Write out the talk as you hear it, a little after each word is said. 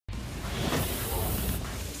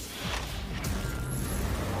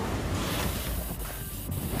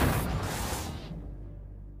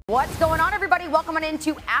What's going on, everybody? Welcome on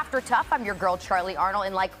into After TUF. I'm your girl, Charly Arnolt,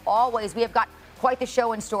 and like always, we have got quite the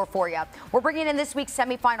show in store for you. We're bringing in this week's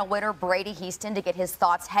semifinal winner, Brady Houston, to get his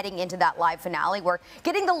thoughts heading into that live finale. We're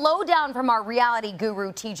getting the lowdown from our reality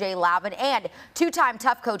guru, TJ Lavin, and two-time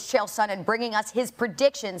TUF coach, Chael Sonnen, bringing us his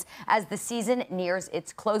predictions as the season nears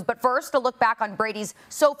its close. But first, a look back on Brady's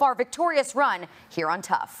so far victorious run here on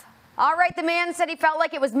TUF. All right, the man said he felt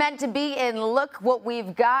like it was meant to be, and look what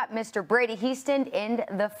we've got, Mr. Brady Houston in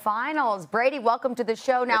the finals. Brady, welcome to the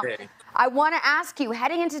show. Now, hey. I want to ask you,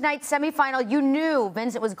 heading into tonight's semifinal, you knew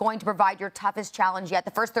Vincent was going to provide your toughest challenge yet.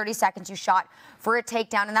 The first 30 seconds you shot for a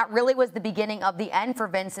takedown, and that really was the beginning of the end for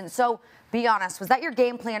Vincent. So, be honest, was that your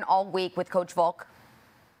game plan all week with Coach Volk?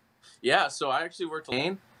 Yeah, so I actually worked a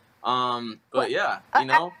game, but yeah, you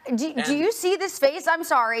know. Do you see this face? I'm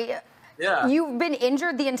sorry. Yeah. You've been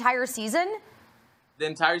injured the entire season? The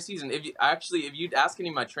entire season. If you'd ask any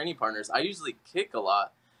of my training partners, I usually kick a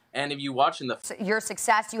lot. And if you watch in your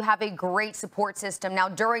success, you have a great support system. Now,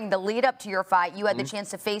 during the lead up to your fight, you had the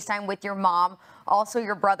chance to FaceTime with your mom, also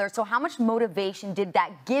your brother. So how much motivation did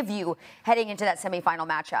that give you heading into that semifinal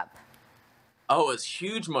matchup? Oh, it's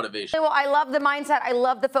huge motivation. Well, I love the mindset. I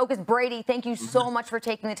love the focus. Brady, thank you so much for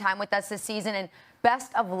taking the time with us this season, and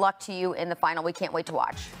best of luck to you in the final. We can't wait to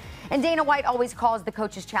watch. And Dana White always calls the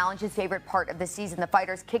Coach's Challenge his favorite part of the season. The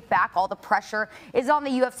fighters kick back. All the pressure is on the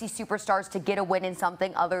UFC superstars to get a win in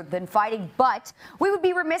something other than fighting. But we would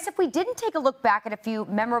be remiss if we didn't take a look back at a few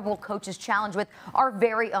memorable Coach's Challenge with our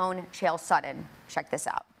very own Chael Sonnen. Check this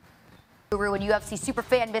out. Guru and UFC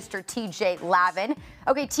superfan, Mr. TJ Lavin.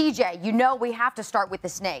 Okay, TJ, you know we have to start with the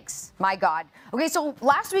snakes. My God. Okay, so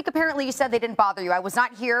last week apparently you said they didn't bother you. I was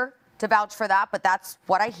not here to vouch for that, but that's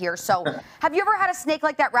what I hear. So have you ever had a snake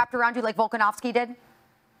like that wrapped around you like Volkanovski did?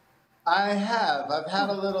 I have. I've had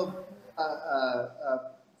a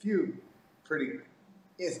few pretty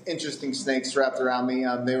interesting snakes wrapped around me.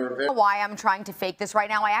 They were very... Why I'm trying to fake this right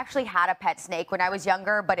now. I actually had a pet snake when I was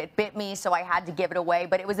younger, but it bit me, so I had to give it away.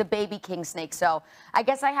 But it was a baby king snake, so I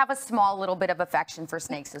guess I have a small little bit of affection for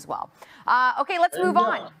snakes as well. Okay, let's move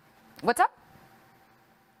on. What's up?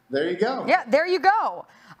 There you go. Yeah, there you go.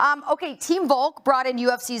 Okay, Team Volk brought in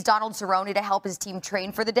UFC's Donald Cerrone to help his team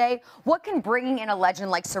train for the day. What can bringing in a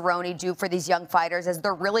legend like Cerrone do for these young fighters as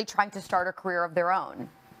they're really trying to start a career of their own?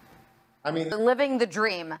 I mean, living the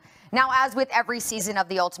dream. Now, as with every season of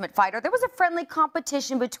The Ultimate Fighter, there was a friendly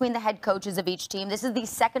competition between the head coaches of each team. This is the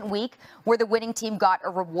second week where the winning team got a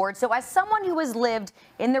reward. So as someone who has lived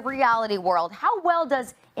in the reality world, how well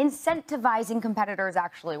does incentivizing competitors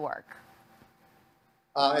actually work?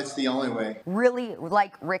 It's the only way. Really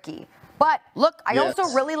like Ricky. But look, I also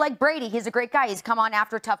really like Brady. He's a great guy. He's come on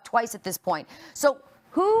After TUF twice at this point. So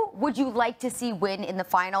who would you like to see win in the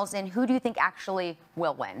finals, and who do you think actually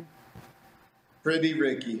will win? Pretty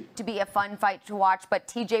Ricky. To be a fun fight to watch. But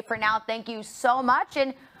TJ, for now, thank you so much,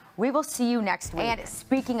 and we will see you next week. And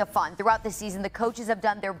speaking of fun, throughout the season, the coaches have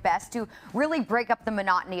done their best to really break up the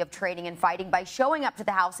monotony of training and fighting by showing up to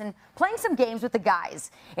the house and playing some games with the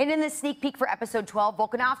guys. And in this sneak peek for episode 12,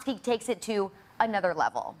 Volkanovski takes it to another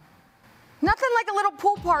level. Nothing like a little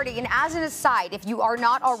pool party. And as an aside, if you are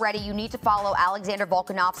not already, you need to follow Alexander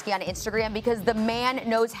Volkanovski on Instagram because the man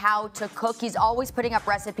knows how to cook. He's always putting up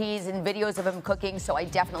recipes and videos of him cooking, so I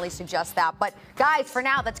definitely suggest that. But guys, for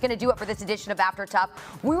now, that's going to do it for this edition of After TUF.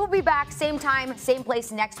 We will be back same time, same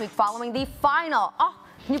place next week following the final.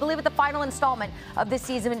 Can you believe it? The final installment of this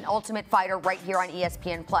season in Ultimate Fighter right here on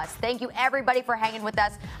ESPN+. Thank you, everybody, for hanging with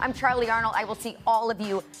us. I'm Charly Arnolt. I will see all of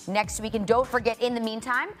you next week. And don't forget, in the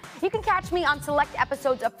meantime, you can catch me on select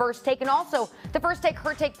episodes of First Take and also the First Take,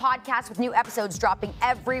 Her Take podcast with new episodes dropping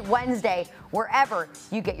every Wednesday, wherever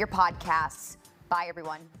you get your podcasts. Bye,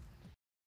 everyone.